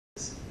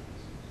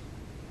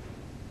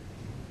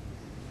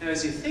Now,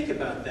 as you think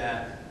about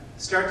that,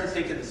 start to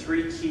think of the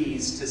 3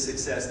 keys to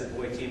success that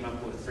Boyd came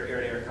up with for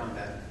air-to-air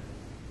combat.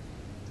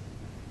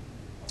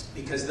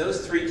 Because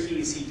those 3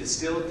 keys he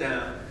distilled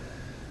down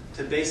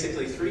to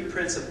basically 3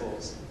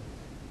 principles.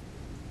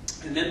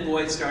 And then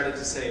Boyd started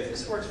to say, if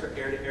this works for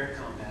air-to-air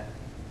combat,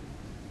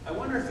 I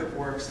wonder if it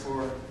works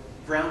for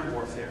ground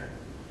warfare.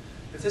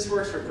 If this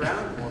works for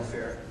ground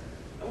warfare,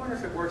 I wonder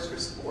if it works for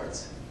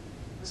sports.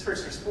 If this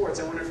works for sports,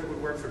 I wonder if it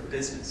would work for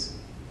business.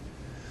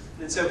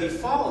 And so he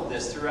followed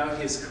this throughout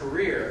his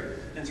career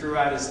and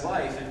throughout his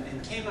life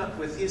and came up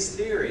with his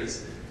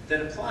theories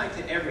that apply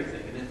to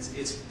everything. And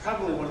it's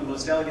probably one of the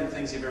most elegant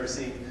things you've ever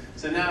seen.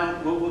 So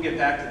now, we'll get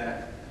back to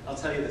that. I'll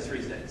tell you the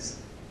 3 things.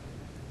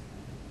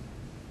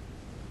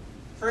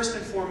 First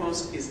and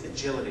foremost is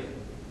agility.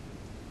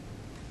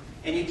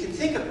 And you can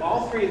think of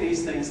all 3 of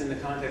these things in the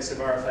context of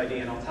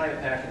RFID, and I'll tie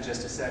it back in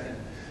just a second.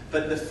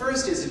 But the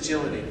first is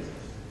agility.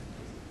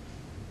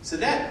 So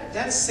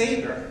that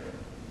saber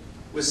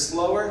was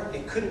slower.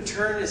 It couldn't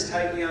turn as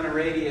tightly on a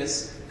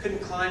radius,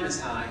 couldn't climb as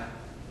high.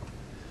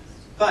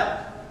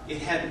 But it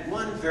had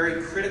one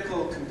very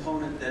critical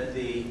component that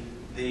the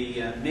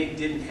MiG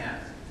didn't have.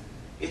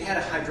 It had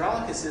a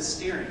hydraulic assist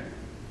steering.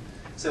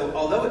 So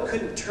although it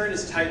couldn't turn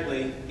as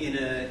tightly in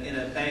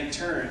a bank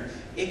turn,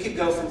 it could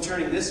go from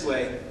turning this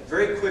way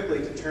very quickly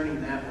to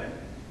turning that way.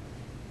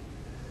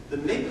 The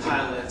MiG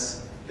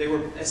pilots, they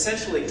were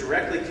essentially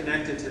directly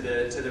connected to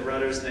the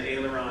rudders and the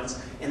ailerons,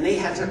 and they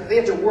had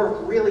to work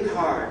really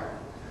hard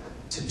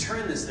to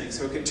turn this thing.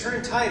 So it could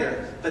turn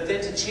tighter, but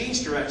then to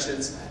change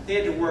directions, they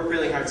had to work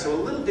really hard. So a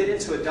little bit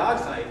into a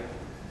dogfight,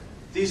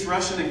 these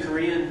Russian and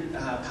Korean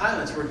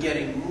pilots were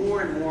getting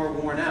more and more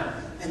worn out,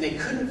 and they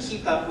couldn't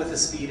keep up with the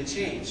speed of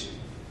change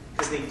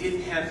because they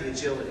didn't have the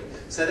agility.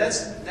 So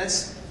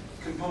that's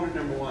component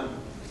number 1.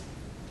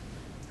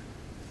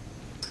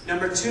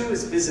 Number 2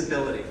 is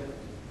visibility.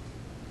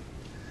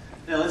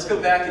 Now let's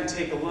go back and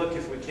take a look,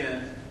 if we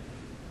can,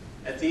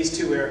 at these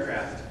 2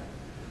 aircraft.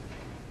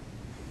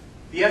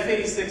 The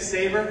F-86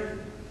 Sabre,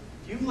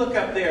 if you look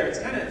up there, it's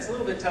a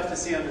little bit tough to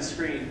see on the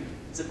screen.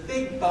 It's a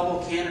big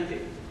bubble canopy.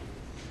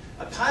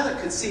 A pilot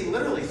could see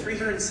literally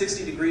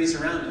 360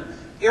 degrees around him.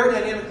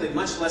 Aerodynamically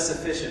much less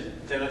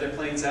efficient than other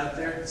planes out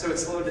there, so it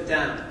slowed it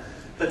down.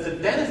 But the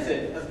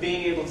benefit of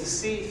being able to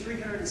see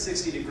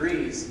 360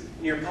 degrees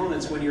in your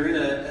opponents when you're in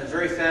a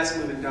very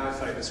fast-moving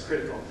dogfight was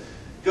critical.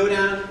 Go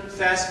down,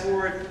 fast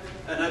forward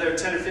another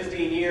 10 or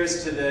 15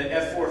 years to the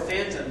F-4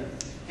 Phantom,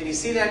 and you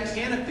see that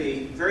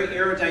canopy very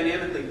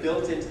aerodynamically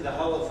built into the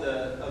hull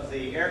of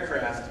the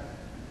aircraft,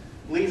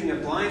 leaving a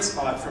blind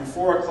spot from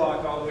 4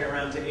 o'clock all the way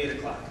around to 8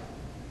 o'clock.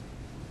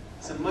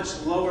 It's a much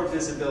lower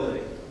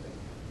visibility.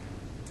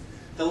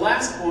 The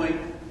last point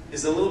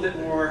is a little bit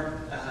more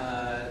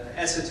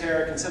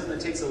esoteric and something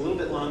that takes a little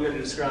bit longer to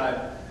describe.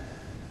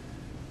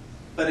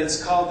 But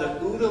it's called the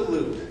ODA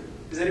loop.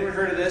 Has anyone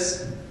heard of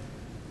this?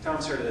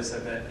 Tom's heard of this, I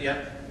bet.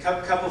 Yep.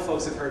 A couple of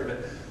folks have heard of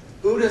it.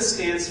 ODA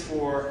stands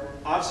for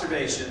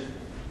observation,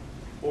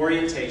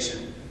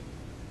 orientation,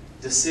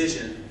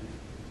 decision,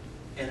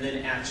 and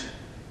then action.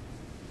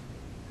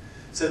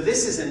 So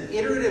this is an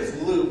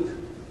iterative loop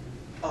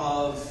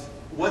of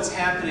what's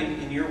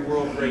happening in your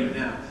world right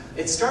now.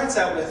 It starts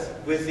out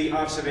with the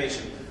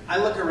observation. I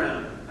look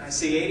around. I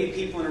see 80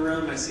 people in a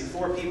room. I see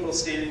 4 people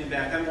standing in the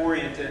back. I'm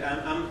oriented.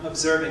 I'm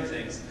observing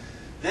things.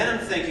 Then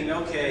I'm thinking,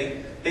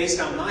 okay, based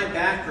on my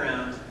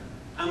background,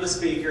 I'm a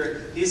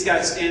speaker. These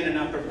guys standing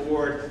up are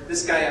bored.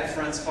 This guy up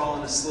front's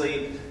falling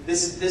asleep.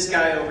 This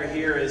guy over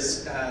here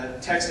is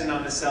texting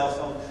on his cell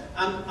phone.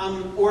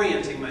 I'm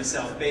orienting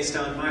myself based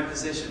on my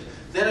position.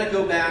 Then I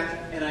go back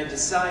and I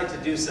decide to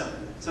do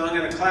something. So I'm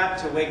going to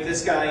clap to wake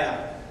this guy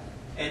up.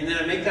 And then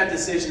I make that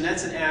decision.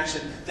 That's an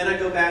action. Then I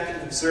go back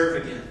and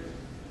observe again.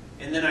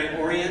 And then I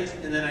orient,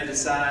 and then I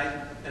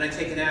decide, and I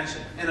take an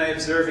action. And I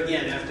observe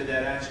again after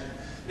that action.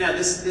 Now,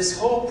 this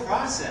whole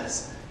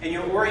process, and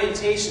your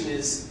orientation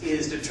is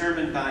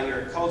determined by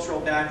your cultural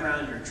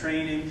background, your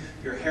training,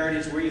 your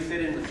heritage, where you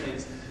fit in with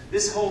things.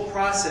 This whole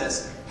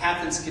process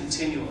happens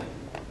continually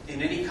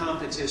in any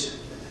competition.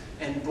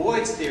 And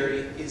Boyd's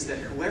theory is that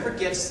whoever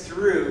gets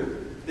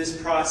through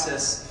this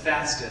process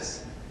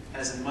fastest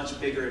has a much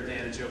bigger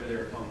advantage over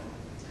their opponent.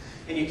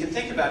 And you can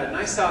think about it, and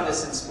I saw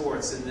this in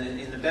sports,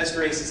 in the best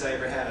races I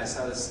ever had, I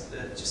saw this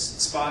just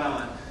spot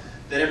on,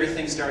 that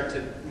everything started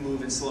to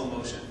move in slow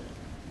motion.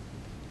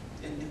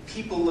 And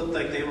people looked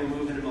like they were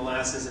moving in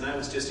molasses, and I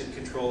was just in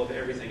control of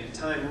everything, and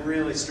time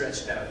really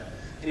stretched out.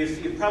 And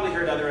you've probably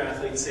heard other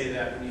athletes say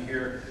that when you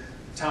hear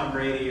Tom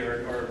Brady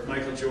or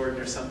Michael Jordan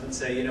or something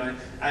say, you know,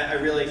 I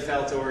really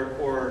felt,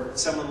 or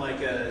someone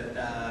like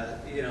a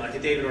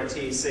David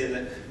Ortiz say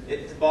that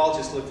the ball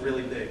just looked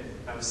really big.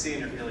 I was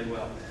seeing it really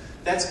well.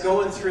 That's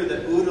going through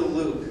the ODA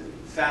loop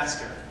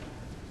faster.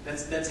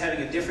 That's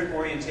having a different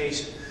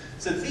orientation.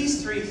 So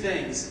these 3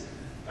 things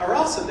are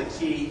also the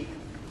key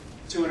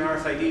to an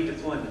RFID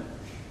deployment.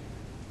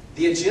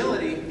 The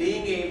agility,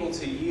 being able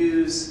to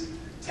use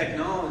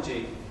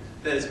technology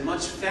that is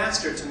much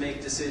faster to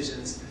make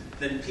decisions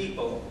than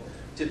people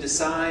to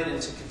decide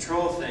and to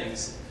control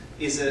things,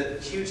 is a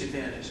huge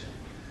advantage.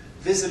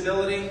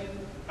 Visibility,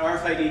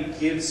 RFID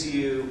gives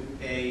you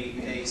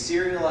a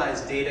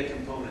serialized data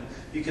component.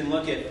 You can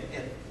look at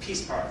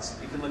piece parts.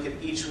 You can look at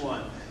each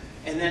one.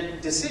 And then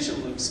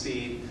decision loop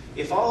speed,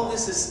 if all of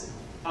this is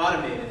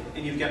automated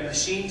and you've got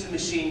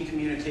machine-to-machine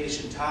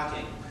communication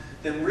talking,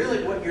 then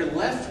really what you're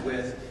left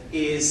with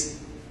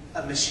is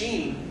a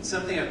machine,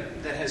 something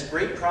that has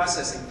great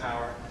processing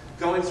power,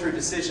 going through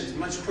decisions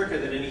much quicker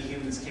than any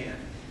humans can.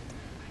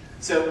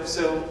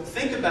 So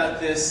think about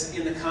this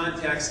in the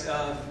context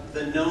of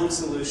the known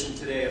solution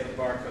today of a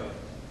barcode.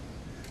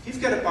 If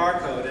you've got a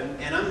barcode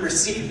and I'm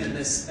receiving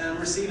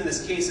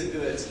this case of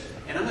goods,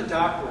 and I'm a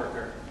dock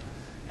worker,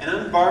 and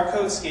I'm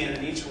barcode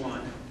scanning each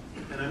one,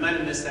 and I might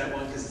have missed that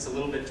one because it's a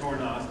little bit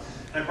torn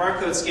off, and I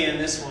barcode scan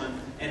this one,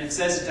 and it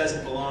says it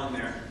doesn't belong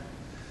there.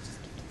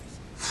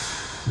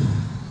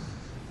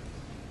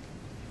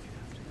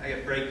 I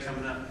got break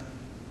coming up.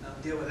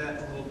 I'll deal with that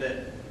in a little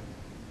bit.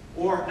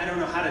 Or I don't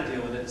know how to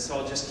deal with it, so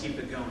I'll just keep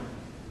it going.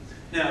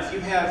 Now, if you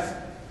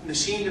have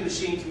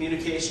machine-to-machine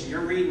communication, you're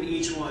reading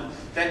each one,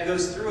 that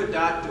goes through a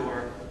dock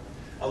door,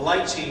 a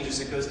light changes,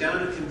 it goes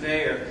down a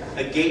conveyor,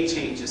 a gate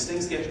changes,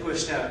 things get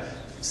pushed out.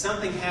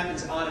 Something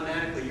happens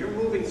automatically. You're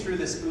moving through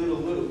this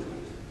OODA loop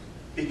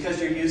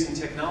because you're using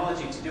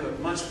technology to do it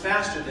much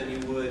faster than you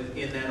would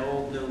in that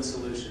old known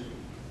solution.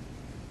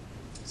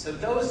 So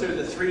those are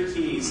the three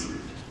keys.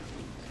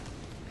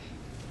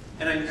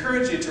 And I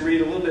encourage you to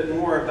read a little bit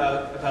more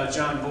about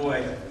John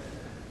Boyd,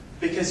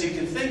 because you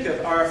can think of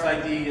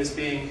RFID as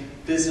being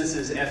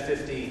business's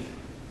F-15.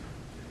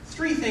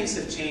 Three things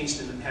have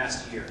changed in the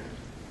past year.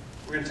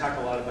 We're going to talk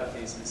a lot about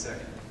these in a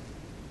second.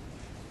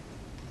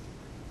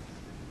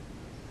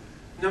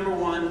 Number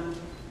one,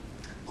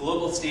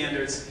 global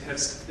standards have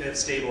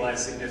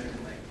stabilized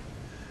significantly.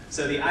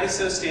 So the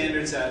ISO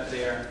standards out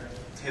there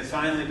have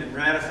finally been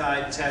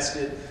ratified,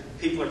 tested.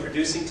 People are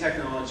producing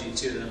technology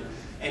to them.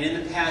 And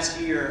in the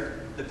past year,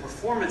 the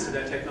performance of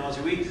that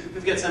technology,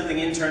 we've got something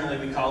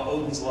internally we call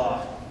Odin's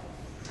Law.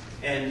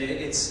 And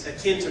it's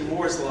akin to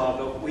Moore's Law,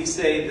 but we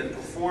say the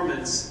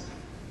performance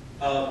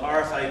of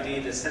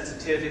RFID, the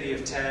sensitivity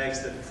of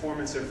tags, the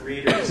performance of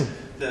readers,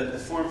 the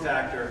form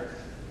factor,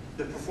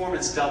 the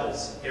performance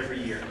doubles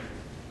every year.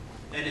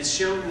 And it's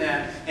shown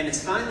that, and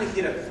it's finally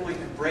hit a point,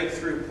 a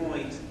breakthrough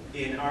point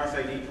in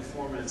RFID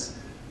performance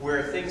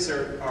where things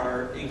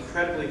are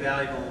incredibly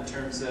valuable in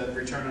terms of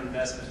return on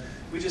investment.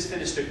 We just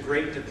finished a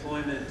great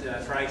deployment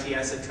for IT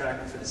asset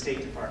tracking for the State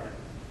Department.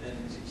 And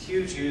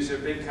huge user,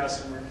 big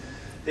customer.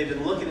 They've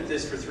been looking at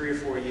this for 3 or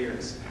 4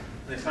 years.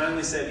 And they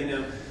finally said, you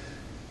know,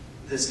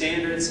 the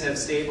standards have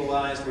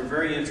stabilized. We're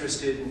very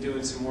interested in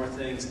doing some more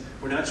things.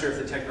 We're not sure if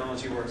the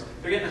technology works.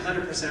 They're getting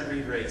 100%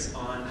 read rates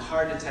on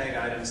hard-to-tag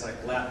items like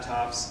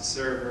laptops,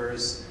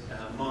 servers,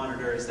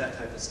 monitors, that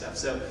type of stuff.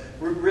 So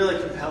we're really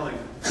compelling.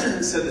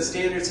 So the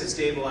standards have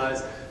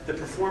stabilized. The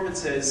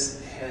performance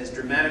has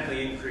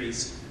dramatically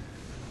increased.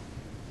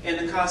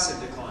 And the costs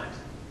have declined.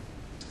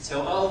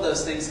 So all of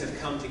those things have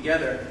come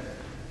together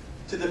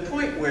to the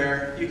point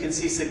where you can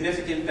see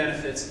significant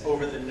benefits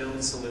over the known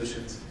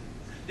solutions.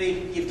 Now,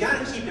 you've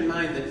got to keep in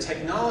mind that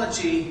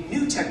technology,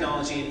 new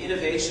technology and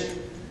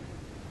innovation,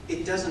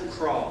 it doesn't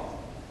crawl.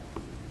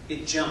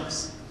 It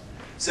jumps.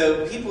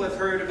 So people have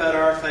heard about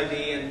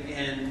RFID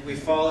and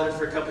we've followed it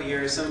for a couple of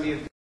years. Some of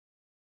you